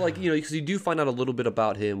 But like because you do find out a little bit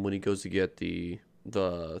about him when he goes to get the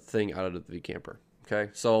thing out of the camper. Okay,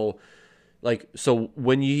 so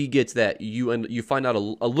when he gets that, you find out a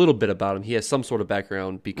little bit about him. He has some sort of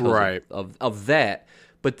background because of that.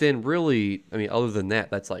 But then, really, I mean, other than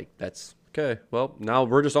that, that's okay. Well, now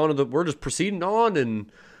we're just proceeding on,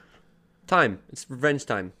 and it's revenge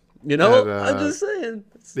time. You know, I'm just saying.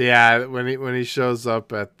 Yeah, when he shows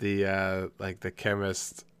up at the the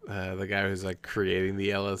chemist, the guy who's like creating the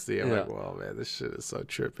LSD, I'm like, well, man, this shit is so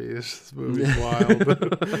trippy. This movie's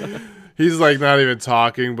wild. He's like not even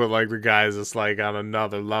talking, but like the guy's just like on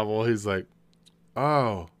another level. He's like,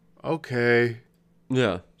 oh, okay,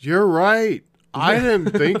 yeah, you're right. I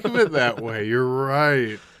didn't think of it that way. You're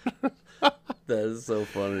right. That is so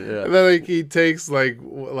funny. Yeah. And then he takes like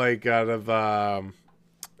out of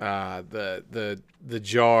the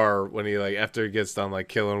jar when he after he gets done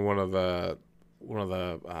killing one of the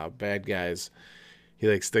bad guys, he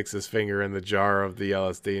like sticks his finger in the jar of the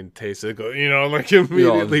LSD and tastes it. Like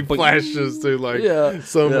immediately flashes to like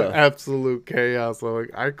some absolute chaos. I'm like,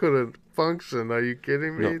 I couldn't function. Are you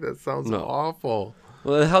kidding me? That sounds awful.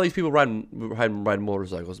 Well, how these people riding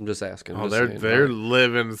motorcycles? I'm just asking. They're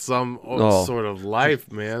living some sort of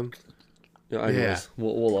life, man. Yeah. It's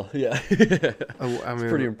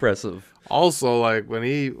pretty impressive. Also, like when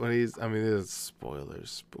he's, I mean, there's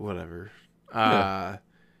spoilers, but whatever.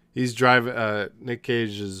 He's driving. Nick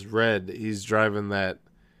Cage is Red. He's driving that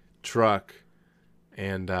truck,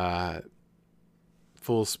 and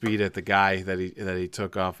full speed at the guy that he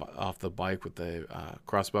took off the bike with the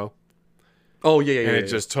crossbow. Oh yeah. And it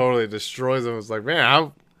just totally destroys him. It's like,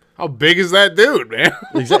 man, how big is that dude, man?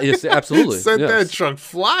 Exactly. Yes, absolutely. Sent that truck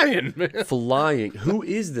flying, man. Flying. Who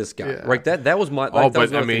is this guy? Yeah. Right. That was my.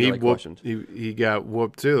 He got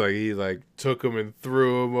whooped too. Like he like took him and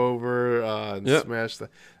threw him over and smashed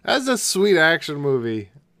that. That's a sweet action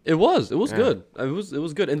movie. It was. It was good. It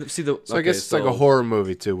was good. And see I guess it's like a horror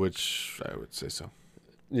movie too, which I would say so.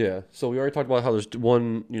 Yeah. So we already talked about how there's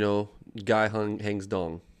one guy hangs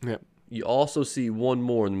dong. Yeah. You also see one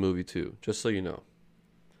more in the movie too, just so you know.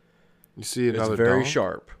 You see another. It's very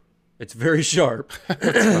sharp. It's very sharp.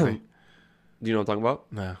 That's funny. Do you know what I'm talking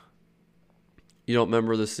about? No. You don't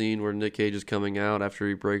remember the scene where Nick Cage is coming out after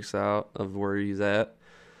he breaks out of where he's at,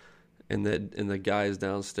 and the guy is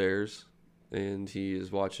downstairs, and he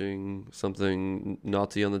is watching something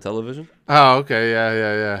naughty on the television? Oh, okay,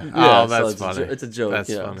 yeah. Oh, that's funny. It's a joke.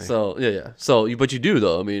 That's funny. So yeah. So but you do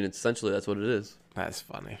though. I mean, essentially that's what it is. That's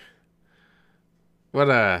funny. What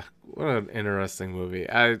an interesting movie.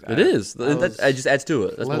 It is. It just adds to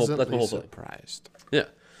it. That's the whole thing. Surprised. Yeah.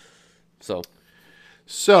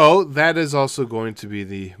 So that is also going to be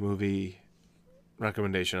the movie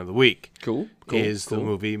recommendation of the week. Cool. The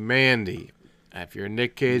movie Mandy. If you're a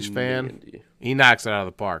Nick Cage fan, he knocks it out of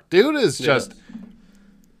the park. Dude is just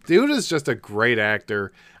a great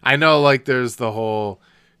actor. I know, like, there's the whole,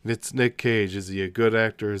 it's Nick Cage. Is he a good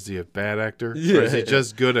actor? Is he a bad actor? Yeah. Or is he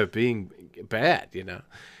just good at being bad?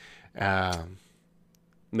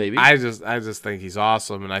 Maybe. I just think he's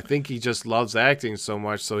awesome, and I think he just loves acting so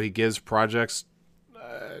much, so he gives projects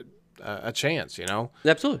a chance.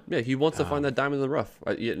 Absolutely. Yeah, he wants to find that diamond in the rough.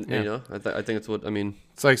 I think it's what I mean.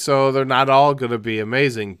 It's like, so they're not all going to be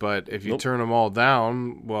amazing, but if you turn them all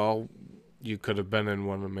down, well, you could have been in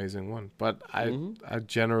one amazing one. But I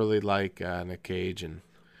generally like Nick Cage, and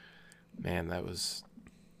man, that was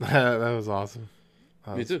awesome.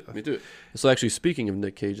 Me too. So actually, speaking of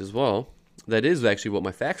Nick Cage as well, that is actually what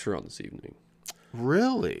my facts are on this evening.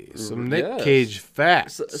 Really? Some Nick Cage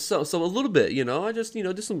facts. So a little bit, I just,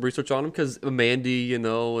 did some research on him because Mandy, and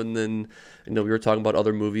then, we were talking about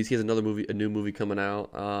other movies. He has a new movie coming out.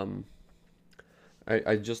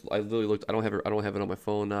 I literally looked. I don't have it on my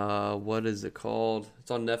phone. What is it called? It's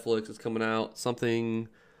on Netflix. It's coming out. Something.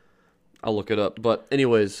 I'll look it up. But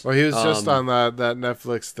anyways. Well, he was just on that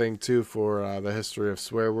Netflix thing too for the history of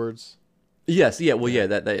swear words. Yes. Yeah. Well, yeah.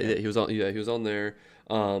 That he was on. Yeah, he was on there.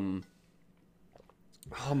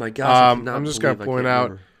 Oh my gosh! I'm just gonna point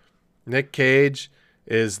out, Nick Cage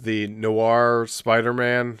is the noir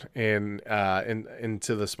Spider-Man in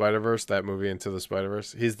Into the Spider-Verse. That movie, Into the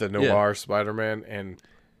Spider-Verse. He's the noir Spider-Man, and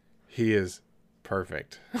he is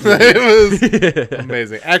perfect. It was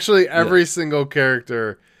amazing. Actually, every single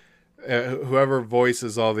character, whoever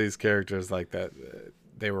voices all these characters like that,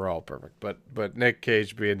 they were all perfect. But Nick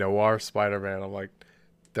Cage being noir Spider-Man, I'm like,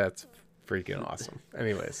 that's freaking awesome.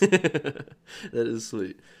 Anyways. That is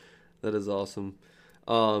sweet. That is awesome.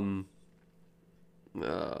 I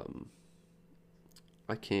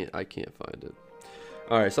can't find it.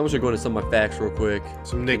 All right, so I'm just going to go into some of my facts real quick.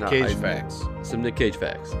 Some Nick Cage facts. Some Nick Cage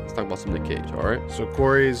facts. Let's talk about some Nick Cage, all right? So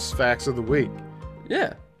Corey's facts of the week.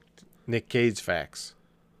 Yeah. Nick Cage facts.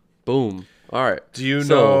 Boom. All right. Do you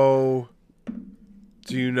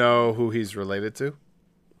know who he's related to?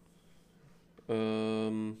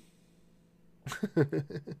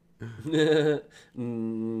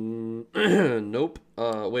 Nope.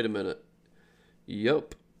 Wait a minute.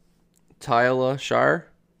 Yup. Taylor Shire.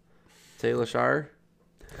 I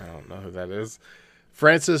don't know who that is.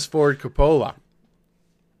 Francis Ford Coppola.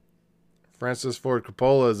 Francis Ford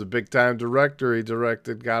Coppola is a big-time director. He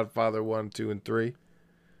directed Godfather 1, 2, and 3.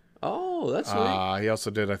 Oh, that's sweet. He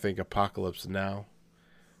also did, I think, Apocalypse Now.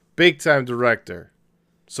 Big-time director.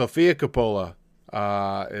 Sofia Coppola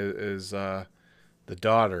is the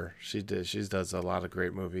daughter. She does a lot of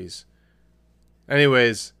great movies.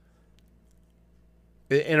 Anyways,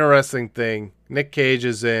 the interesting thing, Nick Cage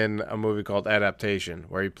is in a movie called Adaptation,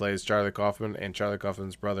 where he plays Charlie Kaufman and Charlie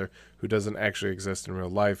Kaufman's brother, who doesn't actually exist in real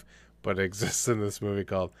life, but it exists in this movie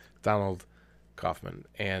called Donald Kaufman,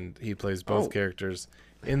 and he plays both characters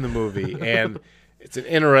in the movie. And it's an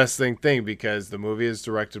interesting thing because the movie is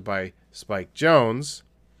directed by Spike Jonze,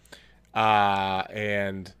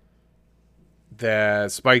 and the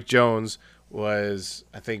Spike Jonze was,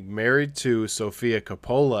 I think, married to Sofia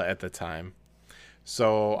Coppola at the time.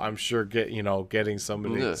 So I'm sure getting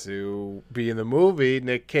somebody to be in the movie,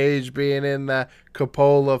 Nick Cage being in the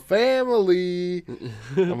Coppola family.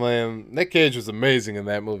 I mean, Nick Cage was amazing in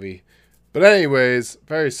that movie. But anyways,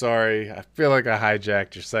 very sorry. I feel like I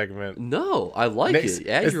hijacked your segment. No, I like it.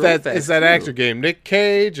 It's that actor game. Nick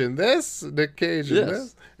Cage and this. Nick Cage and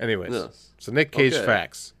this. Anyways, so Nick Cage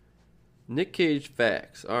facts. Nick Cage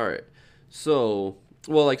facts. All right. So,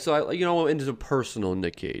 well, I into the personal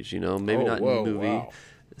Nick Cage. Maybe not in the movie. Wow.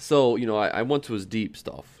 So, I went to his deep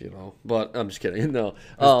stuff. But I'm just kidding. No,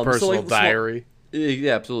 his personal diary.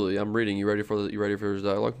 Yeah, absolutely. I'm reading. You ready for his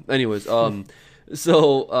dialogue? Anyways, so.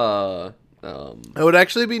 I would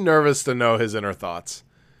actually be nervous to know his inner thoughts.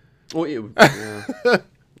 Well, yeah. I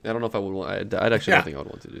don't know if I would want. I'd actually don't think I would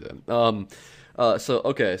want to do that.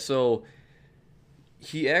 So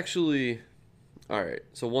he actually. All right.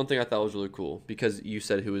 So one thing I thought was really cool because you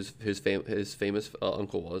said who his famous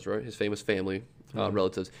uncle was, right? His famous family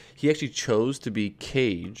relatives. He actually chose to be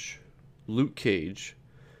Luke Cage,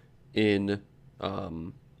 in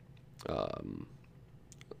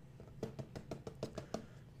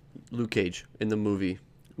Luke Cage in the movie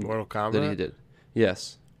Mortal Kombat that he did.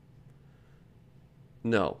 Yes.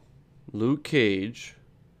 No. Luke Cage.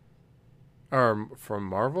 From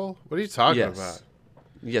Marvel? What are you talking about?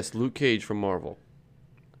 Yes, Luke Cage from Marvel.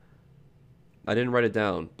 I didn't write it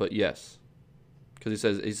down, but yes. Because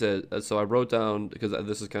he said, so I wrote down, because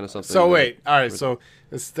this is kind of something. So wait, all right, so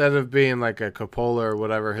instead of being like a Coppola or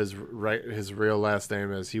whatever his real last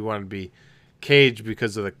name is, he wanted to be Cage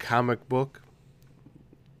because of the comic book?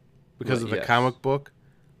 Because of the comic book?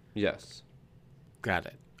 Yes. Got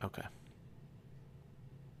it. Okay.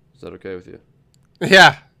 Is that okay with you?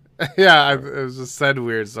 Yeah. Yeah, it was just said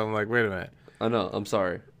weird, so I'm like, wait a minute. I know. I'm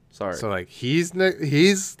sorry. So, like, he's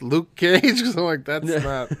Luke Cage? Because I'm like, that's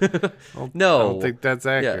not... No. I don't think that's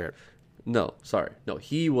accurate. Yeah. No, sorry. No,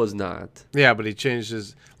 he was not. Yeah, but he changed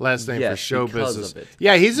his last name for show business. Of it.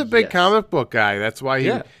 Yeah, he's a big comic book guy. That's why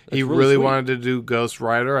he really sweet. wanted to do Ghost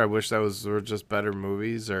Rider. I wish were just better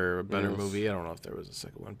movies or a better movie. I don't know if there was a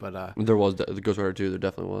second one, but there was the Ghost Rider 2. There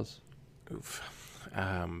definitely was. Oof.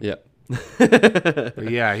 Yeah.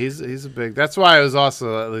 But yeah, he's a big. That's why I was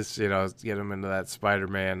also at least get him into that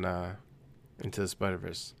Spider-Man, into the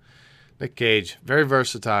Spider-Verse. Nick Cage, very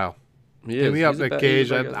versatile. Hit me up, Nick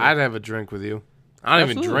Cage. I'd have a drink with you. I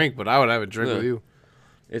don't even drink, but I would have a drink with you.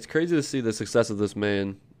 It's crazy to see the success of this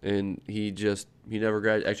man, and he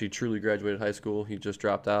never actually truly graduated high school. He just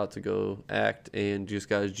dropped out to go act and just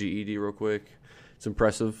got his GED real quick. It's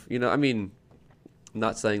impressive. I mean, I'm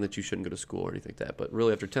not saying that you shouldn't go to school or anything like that, but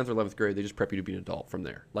really after 10th or 11th grade, they just prep you to be an adult from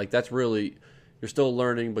there. Like, that's really, you're still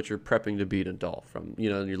learning, but you're prepping to be an adult from, in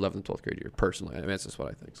your 11th and 12th grade year, personally. I mean, that's just what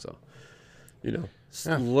I think. So,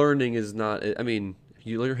 learning is not, I mean,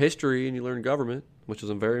 you learn history and you learn government, which is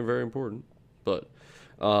very, very important, but.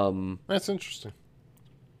 That's interesting.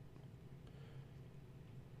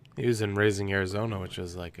 He was in Raising Arizona, which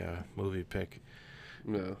was like a movie pick.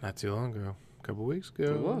 No. Not too long ago. A couple weeks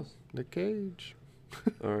ago. It was. Nick Cage.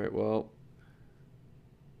 All right, well.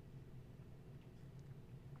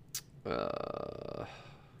 All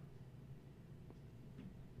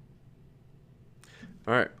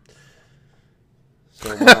right.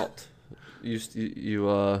 So I'm out. You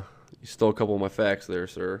stole a couple of my facts there,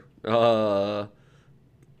 sir.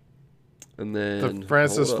 And then the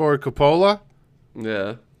Francis Ford Coppola?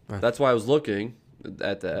 Yeah. That's why I was looking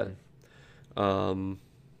at that. You're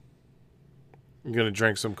gonna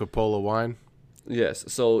drink some Coppola wine? Yes.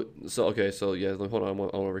 So okay. So yeah. Hold on. I'm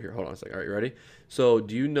over here. Hold on a second. All right. You ready? So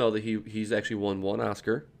do you know that he's actually won one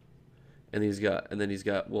Oscar, and he's got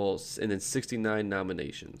 69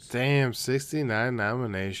 nominations. Damn, 69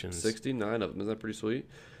 nominations. 69 of them. Isn't that pretty sweet?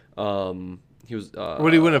 He was. What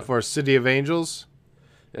did he win it for? City of Angels.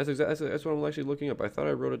 That's exactly. That's what I'm actually looking up. I thought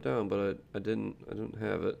I wrote it down, but I didn't. I didn't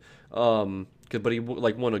have it. But he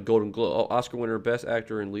won a Golden Globe. Oscar winner, Best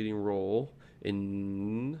Actor in Leading Role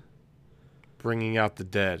in Bringing Out the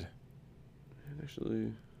Dead.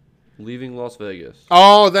 Actually, Leaving Las Vegas.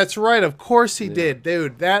 Oh, that's right. Of course he did,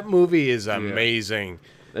 dude. That movie is amazing.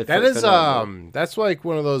 Yeah. That's like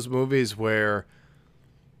one of those movies where,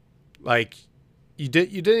 like, you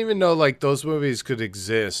didn't even know like those movies could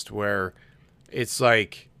exist where. It's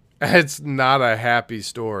like, it's not a happy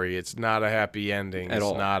story. It's not a happy ending. At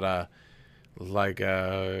all. Not a, like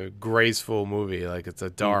a graceful movie. Like it's a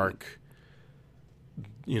dark,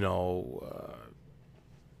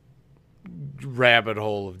 rabbit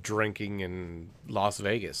hole of drinking in Las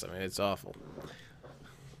Vegas. I mean, it's awful.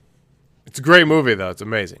 It's a great movie, though. It's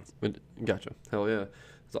amazing. Gotcha. Hell yeah.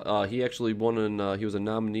 He actually won he was a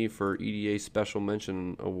nominee for EDA Special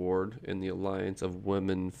Mention Award in the Alliance of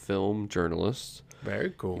Women Film Journalists.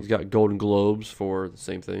 Very cool. He's got Golden Globes for the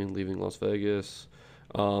same thing, Leaving Las Vegas.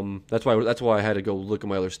 That's why I had to go look at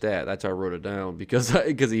my other stat. That's how I wrote it down because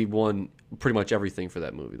he won pretty much everything for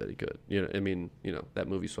that movie that he could. That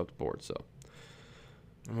movie swept the board. So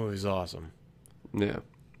the movie's awesome. Yeah,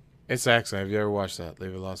 it's excellent. Have you ever watched that,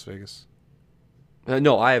 Leaving Las Vegas?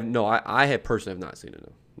 No, I have. No, I have personally have not seen it.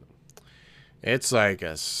 No. It's like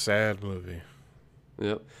a sad movie.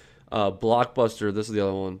 Yep. Blockbuster. This is the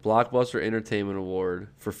other one. Blockbuster Entertainment Award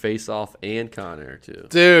for Face Off and Con Air too.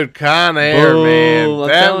 Dude, Con Air, man,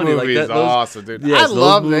 that movie is those, awesome, dude. Yes, I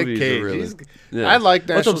love Nick Cage. Really, I like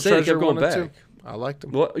National Treasure 1 and 2. I liked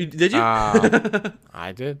him. What did you?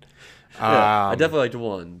 I did. I definitely liked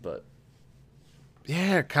one, but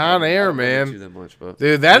yeah, Con Air, man. That much, but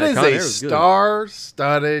dude, that is a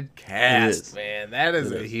star-studded cast, man. That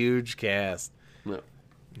is a huge cast. No.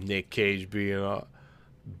 Nick Cage being a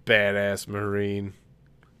badass Marine.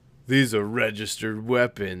 These are registered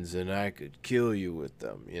weapons, and I could kill you with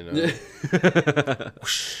them. Yeah.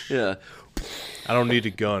 I don't need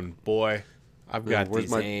a gun, boy. I've got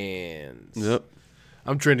these hands. Yep.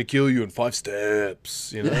 I'm trying to kill you in 5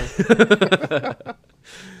 steps.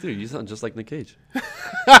 Dude, you sound just like Nick Cage.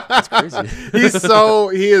 That's crazy.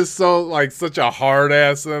 He is so like such a hard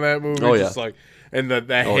ass in that movie. Oh, just like, and the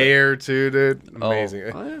hair too, dude.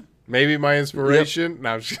 Amazing. Oh, yeah. Maybe my inspiration.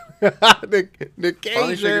 Yep. Nick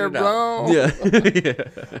Cage there, bro. Yeah. Yeah.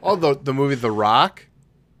 Oh, the movie The Rock.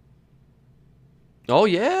 Oh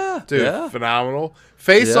yeah, dude, yeah. Phenomenal.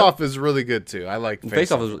 Face Off is really good too. I like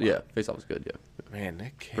Face Off. Face Off is good. Yeah. Man,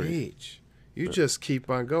 Nick Cage, you just keep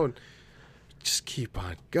on going. Just keep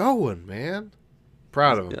on going, man.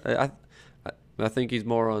 Proud of him. I think he's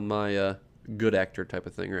more on my good actor type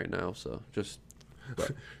of thing right now. So just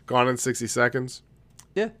Gone in 60 Seconds.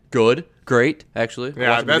 Yeah, good, great, actually.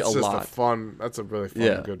 Yeah, that's just a fun. That's a really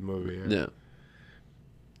fun, good movie.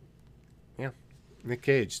 Yeah. Nick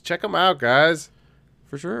Cage, check him out, guys.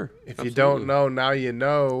 For sure. If you don't know, now you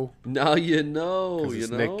know. Now you know. It's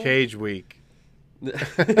Nick Cage week.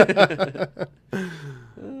 It's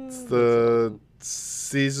the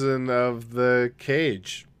season of the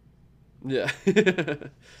cage. Yeah.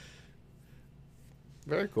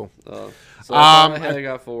 Very cool. So that's all I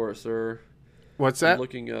got for it, sir. What's that? I'm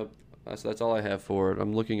looking up. So that's all I have for it.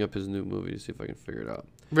 I'm looking up his new movie to see if I can figure it out.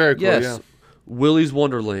 Very cool. Yes. Yeah. Willy's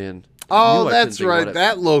Wonderland. Oh, that's right.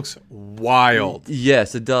 That looks wild.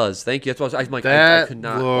 Yes, it does. Thank you. That's why I was like, I could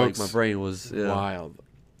not. Like, my brain was wild.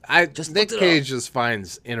 Nick Cage just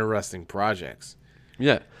finds interesting projects.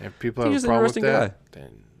 Yeah. If people have a problem with that,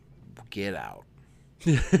 then get out.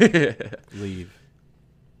 Leave.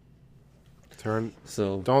 Don't turn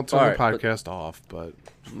the podcast off, but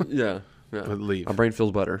yeah. But leave. My brain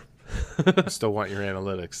feels better. I still want your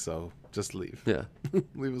analytics, so just leave. Yeah.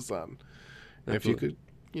 Leave us on. And if you could,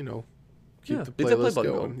 keep the play playlist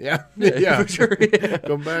button going. Yeah. For sure. Yeah.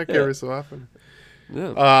 Come back every so often.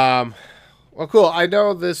 Yeah. Well, cool. I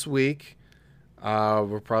know this week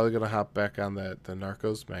we're probably going to hop back on the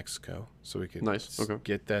Narcos Mexico so we can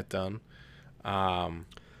get that done.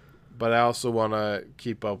 But I also want to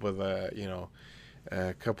keep up with a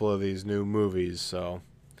couple of these new movies, so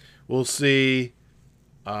we'll see.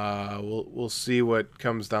 We'll see what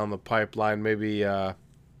comes down the pipeline. Maybe I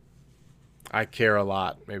Care a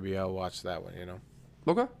Lot. Maybe I'll watch that one.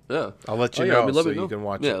 Okay. Yeah. I'll let you know so you can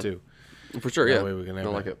watch it too. For sure. That way we can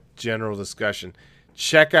have a general discussion.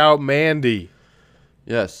 Check out Mandy.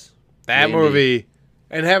 Yes. That movie,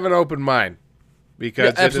 and have an open mind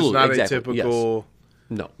because it is not a typical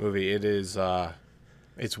movie. It is.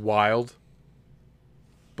 It's wild,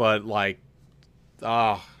 but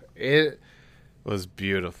it was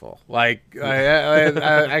beautiful. Like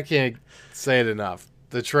I can't say it enough.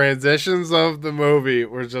 The transitions of the movie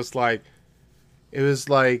were just like, it was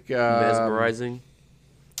like mesmerizing.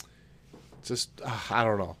 Just I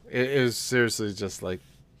don't know. It was seriously just like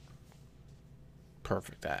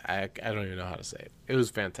perfect. I don't even know how to say it. It was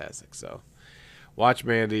fantastic. So watch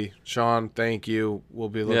Mandy. Sean, thank you. We'll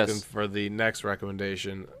be looking for the next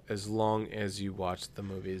recommendation as long as you watch the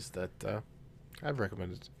movies that I've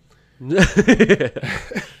recommended.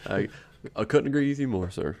 I couldn't agree with you more,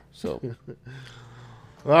 sir. So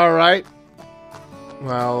all right.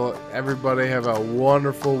 Well, everybody have a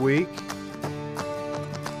wonderful week.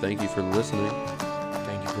 thank you for listening.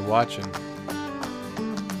 Thank you for watching.